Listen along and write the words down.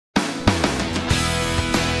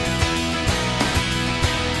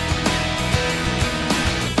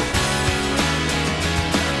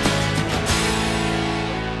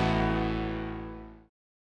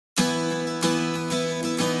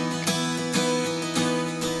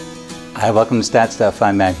Hi, welcome to StatStuff.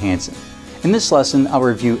 I'm Matt Hansen. In this lesson, I'll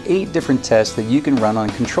review 8 different tests that you can run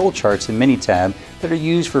on control charts in Minitab that are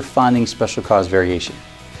used for finding special cause variation.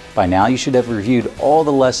 By now, you should have reviewed all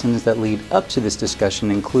the lessons that lead up to this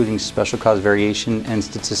discussion, including special cause variation and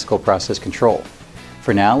statistical process control.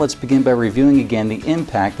 For now, let's begin by reviewing again the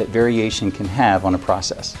impact that variation can have on a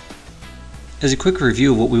process. As a quick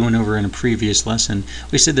review of what we went over in a previous lesson,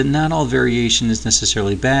 we said that not all variation is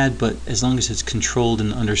necessarily bad, but as long as it's controlled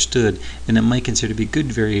and understood, then it might consider to be good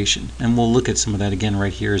variation. And we'll look at some of that again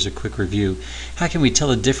right here as a quick review. How can we tell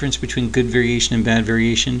the difference between good variation and bad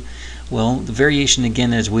variation? Well, the variation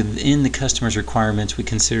again is within the customer's requirements. We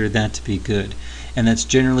consider that to be good. And that's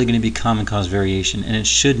generally going to be common cause variation, and it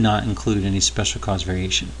should not include any special cause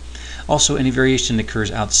variation. Also, any variation that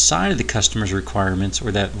occurs outside of the customer's requirements,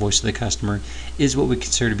 or that voice of the customer, is what we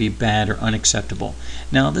consider to be bad or unacceptable.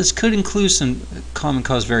 Now, this could include some common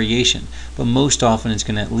cause variation, but most often it's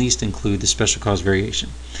going to at least include the special cause variation.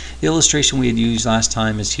 The illustration we had used last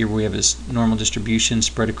time is here. We have this normal distribution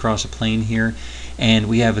spread across a plane here, and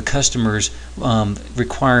we have a customer's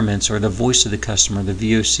requirements, or the voice of the customer. The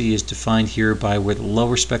VOC is defined here by where the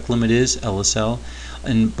lower spec limit is, LSL,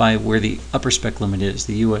 and by where the upper spec limit is,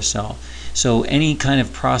 the USL. So any kind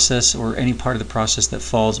of process or any part of the process that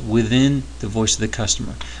falls within the voice of the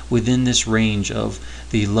customer, within this range of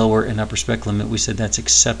the lower and upper spec limit, we said that's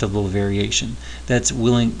acceptable variation.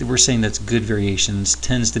 We're saying that's good variation. This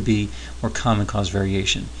tends to be more common cause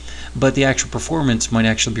variation. But the actual performance might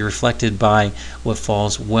actually be reflected by what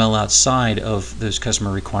falls well outside of those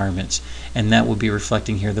customer requirements, and that would be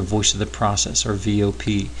reflecting here the voice of the process, or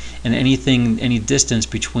VOP. And any distance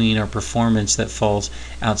between our performance that falls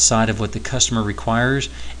outside of what the customer requires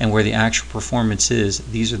and where the actual performance is,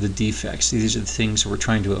 these are the defects. These are the things that we're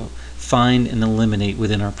trying to find and eliminate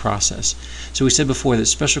within our process. So we said before that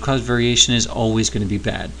special cause variation is always going to be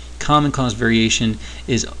bad. Common cause variation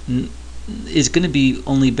is going to be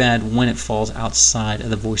only bad when it falls outside of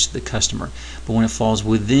the voice of the customer. But when it falls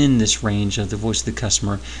within this range of the voice of the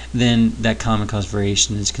customer, then that common cause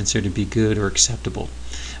variation is considered to be good or acceptable.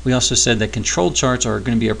 We also said that control charts are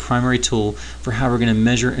going to be a primary tool for how we're going to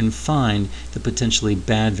measure and find the potentially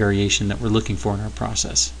bad variation that we're looking for in our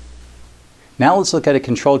process. Now let's look at a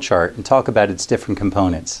control chart and talk about its different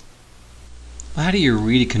components. Well, how do you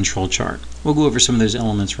read a control chart? We'll go over some of those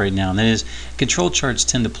elements right now. And that is, control charts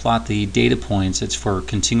tend to plot the data points. It's for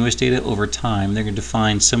continuous data over time. They're going to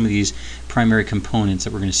define some of these primary components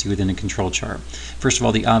that we're going to see within a control chart. First of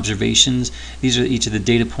all, the observations. These are each of the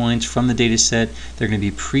data points from the data set. They're going to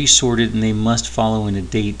be pre-sorted, and they must follow in a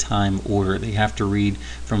date-time order. They have to read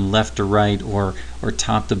from left to right or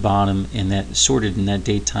top to bottom, sorted in that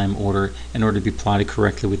date-time order in order to be plotted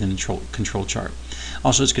correctly within the control chart.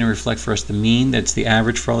 Also, it's going to reflect for us the mean, that's the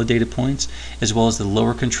average for all the data points, as well as the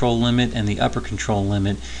lower control limit and the upper control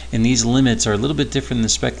limit. And these limits are a little bit different than the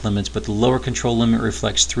spec limits, but the lower control limit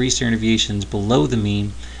reflects 3 standard deviations below the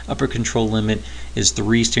mean. Upper control limit is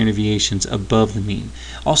 3 standard deviations above the mean.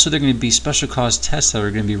 Also, there are going to be special cause tests that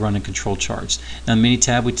are going to be run in control charts. Now, in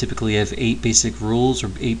Minitab, we typically have 8 basic rules or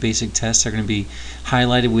 8 basic tests that are going to be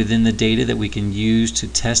highlighted within the data that we can use to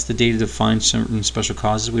test the data to find certain special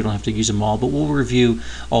causes. We don't have to use them all, but we'll review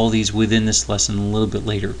all these within this lesson a little bit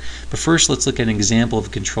later. But first, let's look at an example of a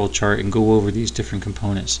control chart and go over these different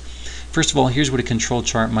components. First of all, here's what a control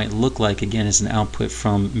chart might look like, again, as an output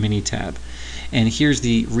from Minitab. And here's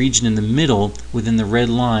the region in the middle within the red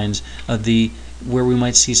lines of where we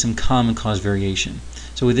might see some common cause variation.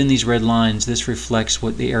 So within these red lines, this reflects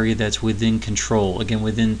what the area that's within control, again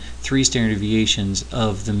within 3 standard deviations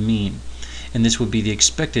of the mean. And this would be the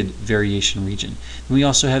expected variation region. And we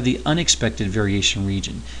also have the unexpected variation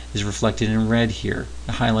region, is reflected in red here,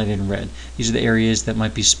 highlighted in red. These are the areas that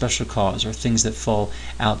might be special cause, or things that fall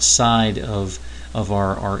outside of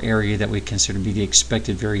our area that we consider to be the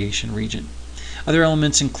expected variation region. Other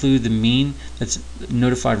elements include the mean, that's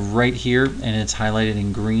notified right here, and it's highlighted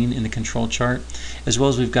in green in the control chart, as well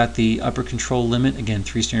as we've got the upper control limit, again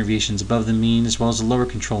 3 standard deviations above the mean, as well as the lower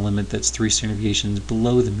control limit, that's 3 standard deviations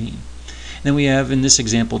below the mean. And then we have, in this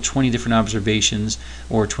example, 20 different observations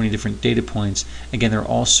or 20 different data points. Again, they're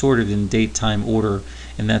all sorted in date-time order,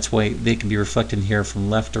 and that's why they can be reflected here from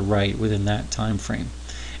left to right within that time frame.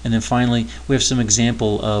 And then finally, we have some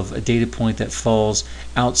example of a data point that falls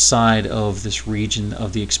outside of this region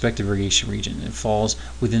of the expected variation region. It falls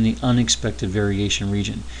within the unexpected variation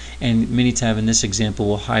region. And Minitab in this example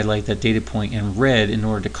will highlight that data point in red in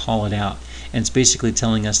order to call it out. And it's basically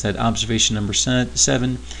telling us that observation number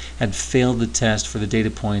 7 had failed the test for the data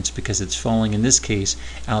points because it's falling, in this case,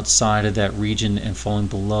 outside of that region and falling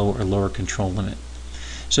below or lower control limit.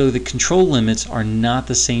 So the control limits are not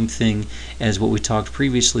the same thing as what we talked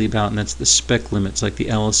previously about, and that's the spec limits like the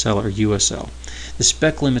LSL or USL. The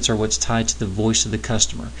spec limits are what's tied to the voice of the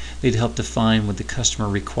customer. They'd help define what the customer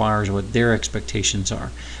requires or what their expectations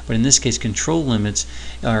are. But in this case, control limits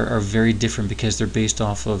are very different because they're based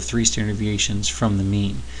off of 3 standard deviations from the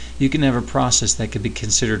mean. You can have a process that could be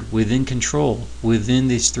considered within control, within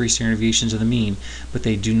these 3 standard deviations of the mean, but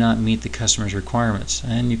they do not meet the customer's requirements.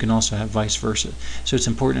 And you can also have vice versa. So it's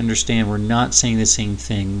important to understand we're not saying the same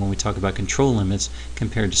thing when we talk about control limits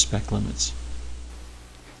compared to spec limits.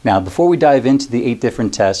 Now, before we dive into the 8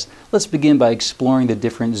 different tests, let's begin by exploring the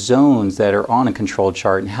different zones that are on a control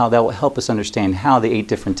chart and how that will help us understand how the 8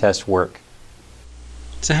 different tests work.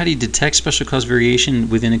 So how do you detect special cause variation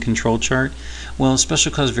within a control chart? Well,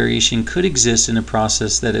 special cause variation could exist in a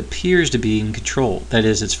process that appears to be in control. That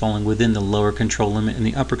is, it's falling within the lower control limit and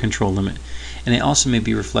the upper control limit. And it also may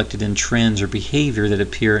be reflected in trends or behavior that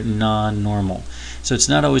appear non-normal. So it's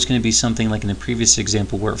not always going to be something like in the previous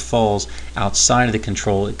example where it falls outside of the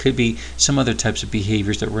control. It could be some other types of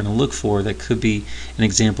behaviors that we're going to look for that could be an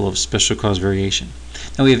example of special cause variation.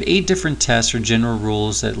 Now we have 8 different tests or general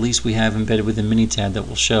rules that at least we have embedded within Minitab that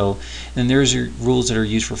we'll show, and there's rules that are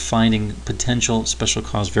used for finding potential special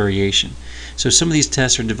cause variation. So some of these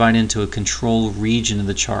tests are divided into a control region of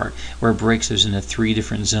the chart where it breaks those into 3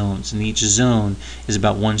 different zones, and each zone is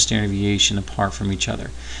about 1 standard deviation apart from each other.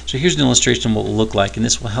 So here's an illustration of what it will look like, and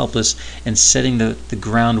this will help us in setting the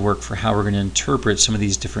groundwork for how we're going to interpret some of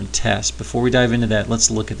these different tests. Before we dive into that, let's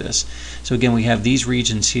look at this. So again, we have these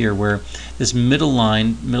regions here where this middle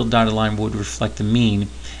dotted line would reflect the mean.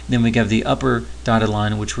 Then we have the upper dotted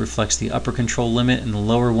line which reflects the upper control limit, and the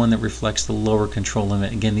lower one that reflects the lower control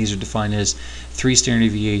limit. Again, these are defined as 3 standard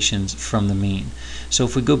deviations from the mean. So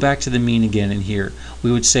if we go back to the mean again in here,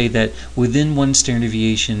 we would say that within 1 standard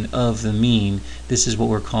deviation of the mean, this is what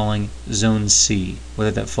we're calling zone C,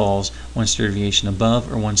 whether that falls 1 standard deviation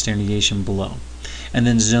above or 1 standard deviation below. And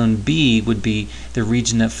then zone B would be the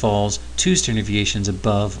region that falls 2 standard deviations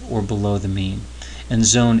above or below the mean. And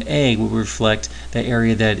zone A will reflect the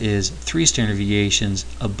area that is 3 standard deviations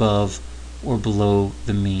above or below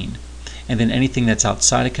the mean. And then anything that's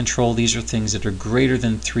outside of control, these are things that are greater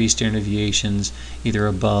than 3 standard deviations either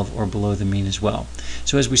above or below the mean as well.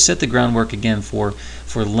 So as we set the groundwork again for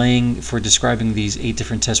describing these 8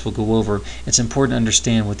 different tests we'll go over, it's important to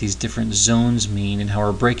understand what these different zones mean and how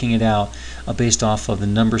we're breaking it out based off of the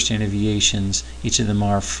number of standard deviations each of them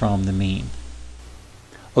are from the mean.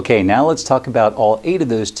 Okay, now let's talk about all 8 of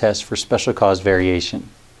those tests for special cause variation.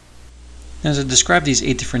 As I describe these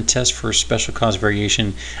 8 different tests for special cause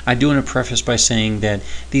variation, I do want to preface by saying that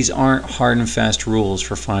these aren't hard and fast rules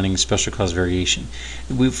for finding special cause variation.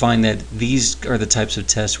 We find that these are the types of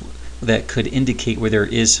tests that could indicate where there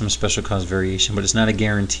is some special cause variation, but it's not a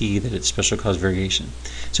guarantee that it's special cause variation.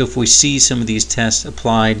 So if we see some of these tests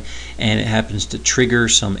applied and it happens to trigger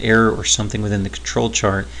some error or something within the control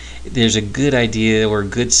chart, there's a good idea or a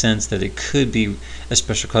good sense that it could be a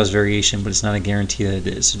special cause variation, but it's not a guarantee that it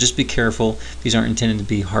is. So just be careful. These aren't intended to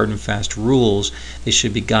be hard and fast rules. They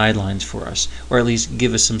should be guidelines for us, or at least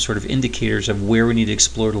give us some sort of indicators of where we need to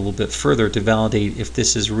explore it a little bit further to validate if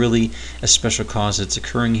this is really a special cause that's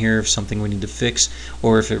occurring here, if something we need to fix,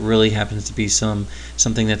 or if it really happens to be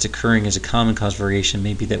something that's occurring as a common cause variation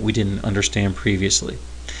maybe that we didn't understand previously.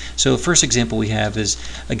 So the first example we have is,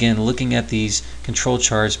 again, looking at these control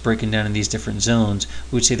charts breaking down in these different zones.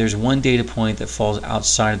 We would say there's one data point that falls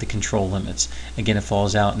outside of the control limits. Again, it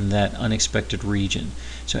falls out in that unexpected region.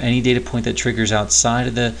 So any data point that triggers outside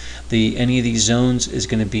of any of these zones is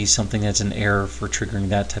going to be something that's an error for triggering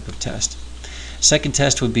that type of test. Second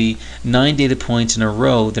test would be 9 data points in a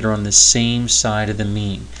row that are on the same side of the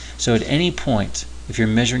mean. So at any point, if you're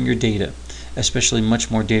measuring your data, especially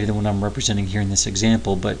much more data than what I'm representing here in this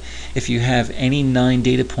example, but if you have any 9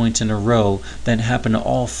 data points in a row that happen to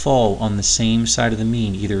all fall on the same side of the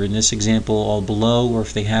mean, either in this example all below, or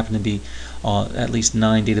if they happen to be at least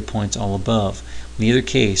 9 data points all above, in either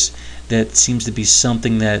case, that seems to be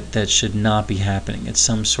something that should not be happening. It's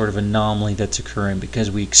some sort of anomaly that's occurring,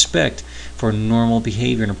 because we expect for normal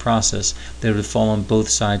behavior in a process that it would fall on both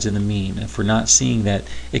sides of the mean. And if we're not seeing that,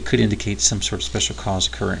 it could indicate some sort of special cause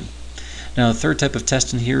occurring. Now the third type of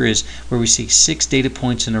test in here is where we see 6 data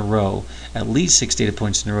points in a row, at least 6 data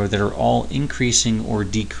points in a row that are all increasing or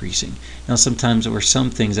decreasing. Now sometimes there are some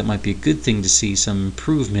things that might be a good thing to see some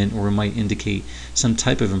improvement, or it might indicate some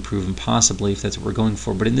type of improvement possibly if that's what we're going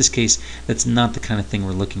for, but in this case that's not the kind of thing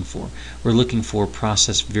we're looking for. We're looking for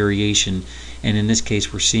process variation, and in this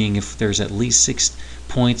case we're seeing if there's at least 6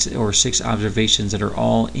 points or 6 observations that are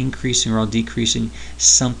all increasing or all decreasing,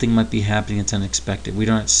 something might be happening that's unexpected. We're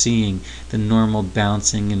not seeing the normal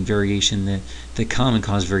bouncing and variation, the common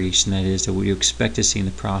cause variation that is, that we expect to see in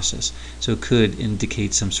the process. So it could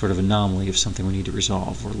indicate some sort of anomaly of something we need to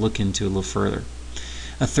resolve or look into a little further.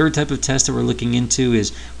 A third type of test that we're looking into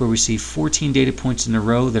is where we see 14 data points in a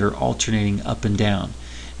row that are alternating up and down.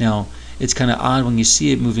 Now, it's kind of odd when you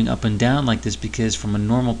see it moving up and down like this, because from a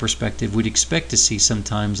normal perspective, we'd expect to see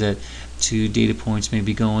sometimes that 2 data points may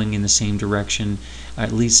be going in the same direction,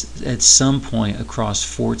 at least at some point across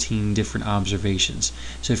 14 different observations.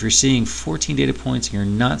 So if you're seeing 14 data points and you're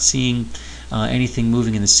not seeing anything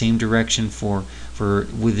moving in the same direction for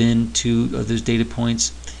within 2 of those data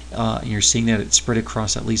points, and you're seeing that it's spread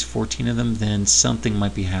across at least 14 of them, then something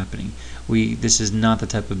might be happening. This is not the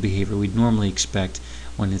type of behavior we'd normally expect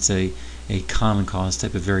when it's a common cause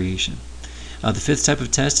type of variation. The fifth type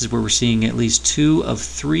of test is where we're seeing at least 2 of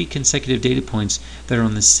 3 consecutive data points that are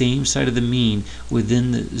on the same side of the mean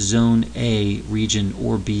within the zone A region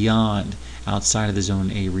or beyond, outside of the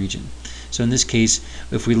zone A region. So in this case,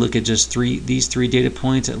 if we look at just these 3 data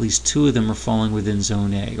points, at least 2 of them are falling within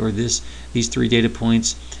zone A, or these 3 data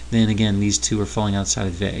points, then again these 2 are falling outside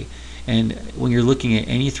of A. And when you're looking at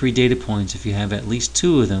any 3 data points, if you have at least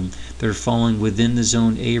 2 of them that are falling within the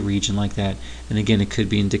zone A region like that, then again it could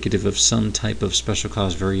be indicative of some type of special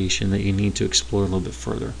cause variation that you need to explore a little bit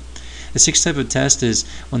further. The sixth type of test is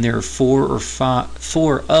when there are 4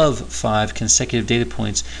 of 5 consecutive data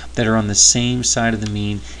points that are on the same side of the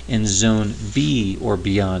mean in zone B or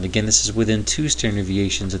beyond. Again, this is within 2 standard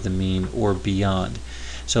deviations of the mean or beyond.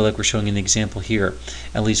 So like we're showing an example here,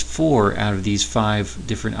 at least 4 out of these 5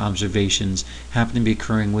 different observations happen to be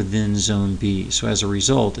occurring within zone B. So as a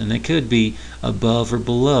result, and it could be above or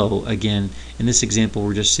below, again, in this example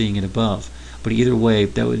we're just seeing it above. But either way,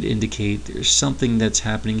 that would indicate there's something that's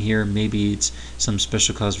happening here. Maybe it's some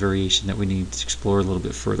special cause variation that we need to explore a little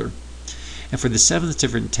bit further. And for the 7th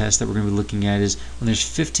different test that we're going to be looking at is when there's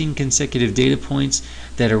 15 consecutive data points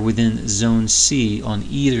that are within zone C on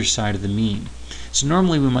either side of the mean. So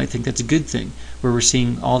normally we might think that's a good thing, where we're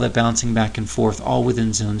seeing all that bouncing back and forth all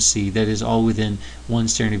within zone C, that is all within 1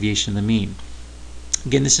 standard deviation of the mean.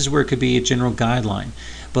 Again, this is where it could be a general guideline,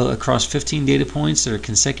 but across 15 data points that are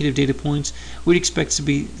consecutive data points, we'd expect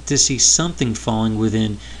to see something falling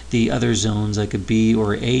within the other zones, like a B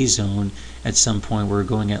or A zone, at some point where we're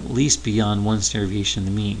going at least beyond 1 standard deviation of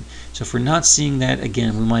the mean. So if we're not seeing that,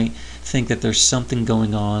 again, we might think that there's something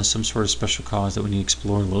going on, some sort of special cause that we need to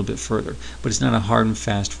explore a little bit further. But it's not a hard and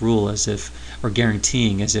fast rule as if, or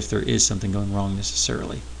guaranteeing as if there is something going wrong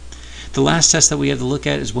necessarily. The last test that we have to look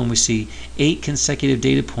at is when we see 8 consecutive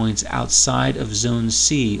data points outside of zone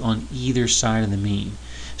C on either side of the mean.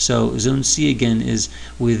 So zone C again is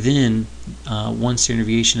within 1 standard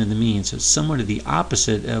deviation of the mean. So it's somewhat of the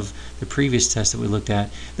opposite of the previous test that we looked at.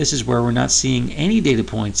 This is where we're not seeing any data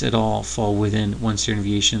points at all fall within 1 standard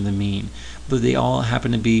deviation of the mean, but they all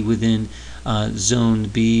happen to be within zone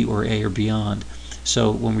B or A or beyond.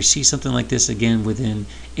 So when we see something like this, again, within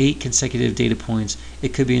 8 consecutive data points,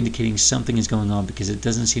 it could be indicating something is going on, because it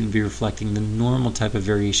doesn't seem to be reflecting the normal type of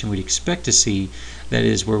variation we'd expect to see. That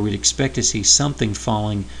is, where we'd expect to see something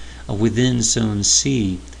falling within zone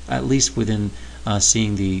C, at least within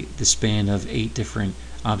seeing the span of 8 different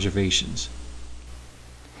observations.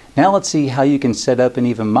 Now let's see how you can set up and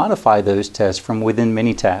even modify those tests from within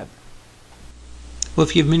Minitab. Well,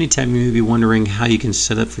 if you have Minitab, you may be wondering how you can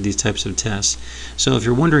set up for these types of tests. So if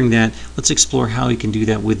you're wondering that, let's explore how you can do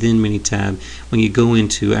that within Minitab when you go in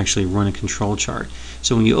to actually run a control chart.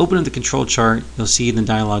 So when you open up the control chart, you'll see in the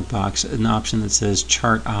dialog box an option that says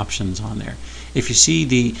Chart Options on there. If you see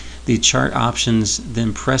the chart options,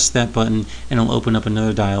 then press that button and it'll open up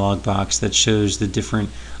another dialog box that shows the different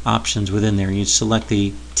options within there. You select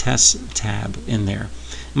the Test tab in there.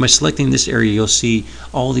 And by selecting this area, you'll see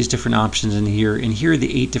all these different options in here, and here are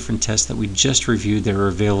the 8 different tests that we just reviewed that are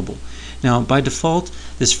available. Now, by default,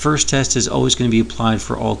 this first test is always going to be applied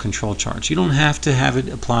for all control charts. You don't have to have it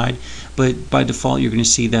applied, but by default, you're going to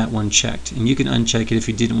see that one checked. And you can uncheck it if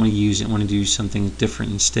you didn't want to use it and want to do something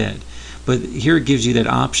different instead. But here it gives you that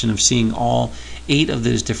option of seeing all 8 of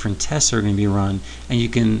those different tests are going to be run, and you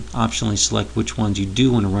can optionally select which ones you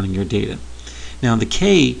do want to run in your data. Now the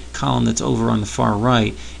K column that's over on the far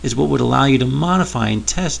right is what would allow you to modify and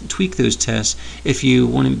tweak those tests if you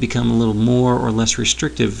want to become a little more or less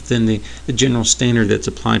restrictive than the general standard that's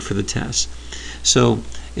applied for the test. So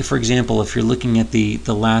if, for example, if you're looking at the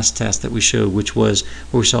last test that we showed, which was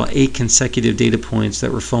where we saw 8 consecutive data points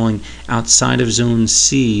that were falling outside of zone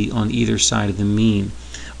C on either side of the mean,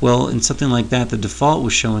 Well, in something like that, the default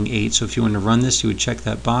was showing 8, so if you want to run this, you would check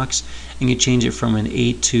that box and you change it from an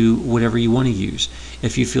 8 to whatever you want to use.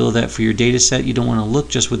 If you feel that for your data set you don't want to look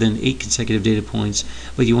just within 8 consecutive data points,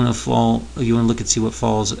 but you want to look and see what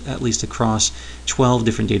falls at least across 12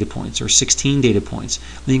 different data points or 16 data points,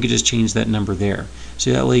 then you can just change that number there.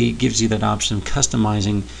 So that way it gives you that option of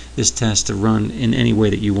customizing this test to run in any way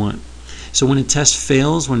that you want. So when a test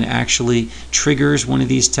fails, when it actually triggers one of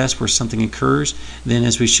these tests where something occurs, then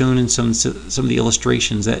as we've shown in some of the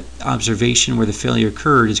illustrations, that observation where the failure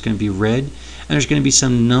occurred is going to be red, and there's going to be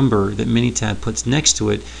some number that Minitab puts next to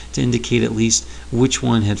it to indicate at least which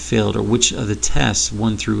one had failed, or which of the tests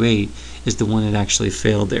 1 through 8 is the one that actually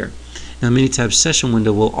failed there. Now Minitab's session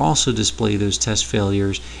window will also display those test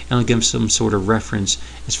failures and will give some sort of reference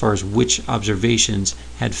as far as which observations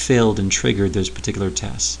had failed and triggered those particular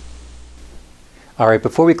tests. Alright,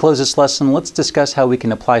 before we close this lesson, let's discuss how we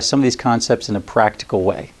can apply some of these concepts in a practical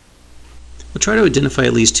way. We'll try to identify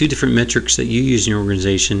at least 2 different metrics that you use in your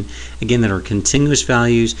organization, again, that are continuous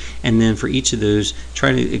values, and then for each of those,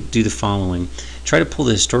 try to do the following. Try to pull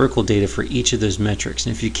the historical data for each of those metrics,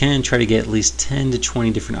 and if you can, try to get at least 10 to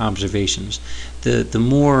 20 different observations. The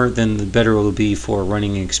more, then the better it will be for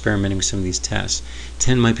running and experimenting with some of these tests.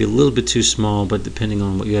 10 might be a little bit too small, but depending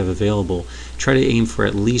on what you have available, try to aim for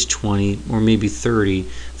at least 20 or maybe 30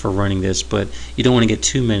 for running this, but you don't want to get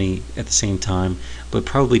too many at the same time, but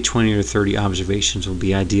probably 20 or 30 observations will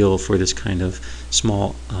be ideal for this kind of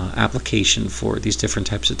small application for these different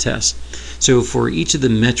types of tests. So for each of the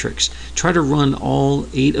metrics, try to run all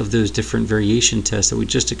 8 of those different variation tests that we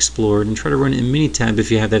just explored, and try to run it in Minitab if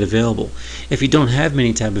you have that available. If you don't have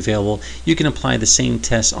Minitab available, you can apply the same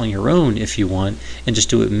tests on your own if you want, and just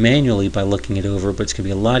do it manually by looking it over, but it's going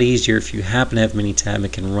to be a lot easier if you happen to have Minitab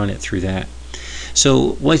and can run it through that.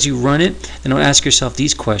 So as you run it, then ask yourself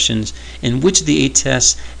these questions: in which of the 8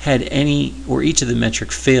 tests had any or each of the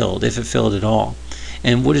metric failed, if it failed at all?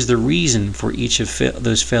 And what is the reason for each of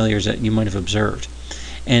those failures that you might have observed?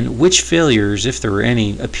 And which failures, if there were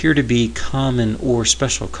any, appear to be common or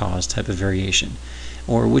special cause type of variation?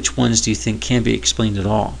 Or which ones do you think can't be explained at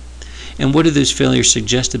all? And what do those failures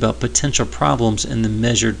suggest about potential problems in the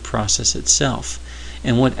measured process itself?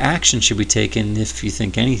 And what action should be taken, if you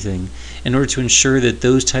think anything, in order to ensure that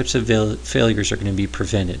those types of failures are going to be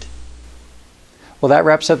prevented? Well, that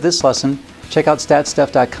wraps up this lesson. Check out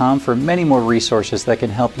StatStuff.com for many more resources that can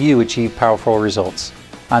help you achieve powerful results.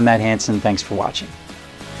 I'm Matt Hansen. Thanks for watching.